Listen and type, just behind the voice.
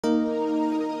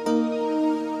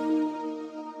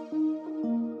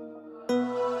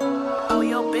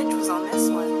bitch was on this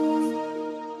one.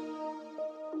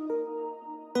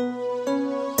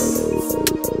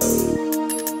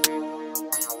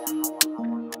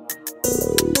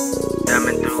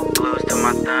 Thumbing through blues till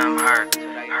my thumb hurt.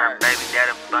 Her baby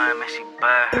daddy bum and she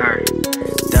butt hurt.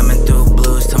 Thumbing through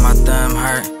blues till my thumb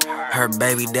hurt. Her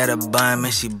baby daddy bum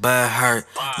and she butt hurt.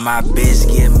 My bitch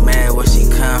get mad when she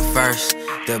come first.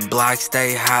 The block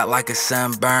stay hot like a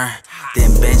sunburn.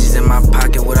 Then benches in my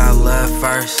pocket what I love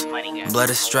first. Blood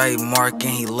is straight mark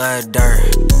and he love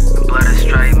dirt. Blood is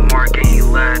straight mark and he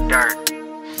love dirt.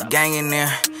 Gang in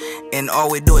there and all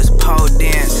we do is pole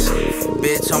dance.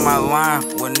 Bitch on my line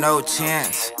with no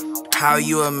chance. How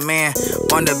you a man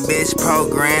on the bitch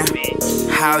program?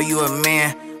 How you a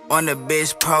man on the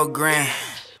bitch program?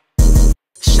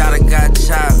 Shotta got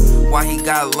chopped while he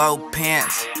got low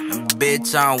pants.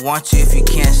 Bitch, I don't want you if you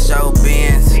can't show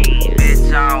bands.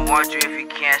 Bitch, I don't want you if you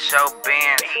can't show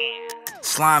bands.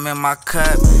 Slime in my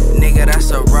cup, nigga,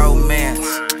 that's a romance.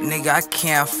 Nigga, I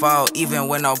can't fall even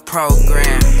with no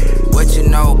program. What you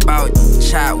know about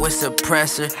chop with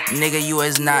suppressor? Nigga, you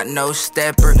is not no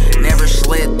stepper. Never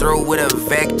slid through with a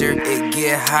vector. It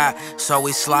get hot, so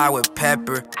we slide with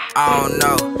pepper. I don't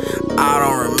know, I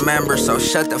don't remember, so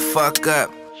shut the fuck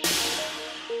up.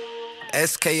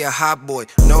 SK a hot boy,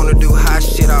 known to do hot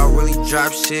shit. I'll really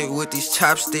drop shit with these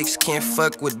chopsticks. Can't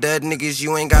fuck with dead niggas,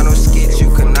 you ain't got no skits.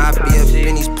 You cannot be up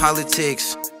in these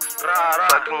politics.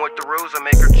 Fucking with the rules, I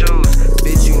make her choose.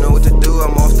 Bitch, you know what to do,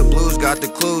 I'm off the blues. Got the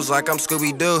clues like I'm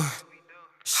Scooby-Doo.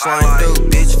 Slime through,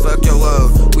 bitch, fuck your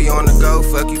love. We on the go,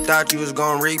 fuck you thought you was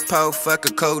gon' repo. Fuck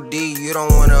a code D, you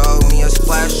don't wanna owe me a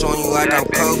splash on you like I'm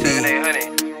Kobe.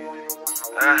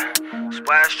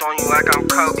 Splash on you like I'm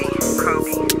Kobe.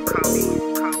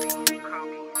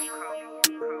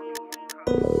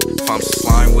 If I'm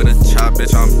slime with a chop,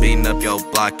 bitch, I'm beating up your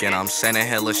block. And I'm sending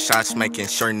hella shots, making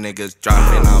sure niggas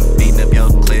dropping. I'm beating up your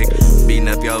clique, beating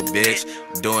up your bitch,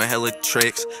 doing hella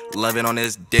tricks, loving on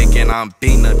this dick, and I'm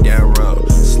beating up that road.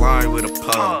 Slime with a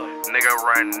pole, nigga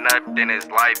run nothing, his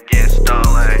life getting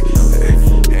stolen.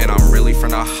 And I'm really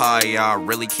from the high, yeah, I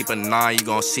really keep a 9, you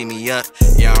gon' see me up,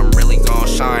 yeah, I'm really gon'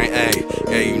 shine, ayy.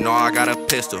 Yeah, you know I got a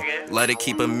pistol, let it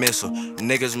keep a missile.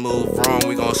 Niggas move wrong,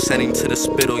 we gon' send him to the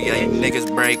spittle, yeah, you niggas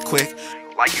break quick,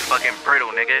 like you fucking brittle,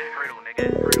 nigga.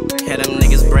 Yeah, them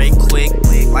niggas break quick,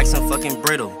 like some fucking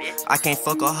brittle. I can't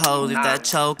fuck a hoe if that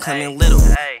choke come in little.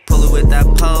 Pull it with that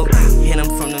pole, hit him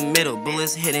from the middle.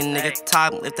 Bullets hitting nigga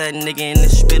top, lift that nigga in the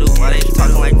spittle. Why they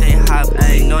talking like they hot,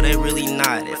 ayy, no they really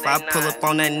not. If I pull up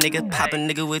on that nigga, pop a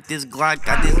nigga with this Glock.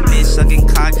 Got this bitch sucking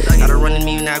cock, gotta run in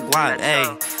me in that guap,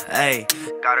 ayy.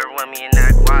 Gotta run me in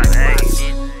that guap, ayy.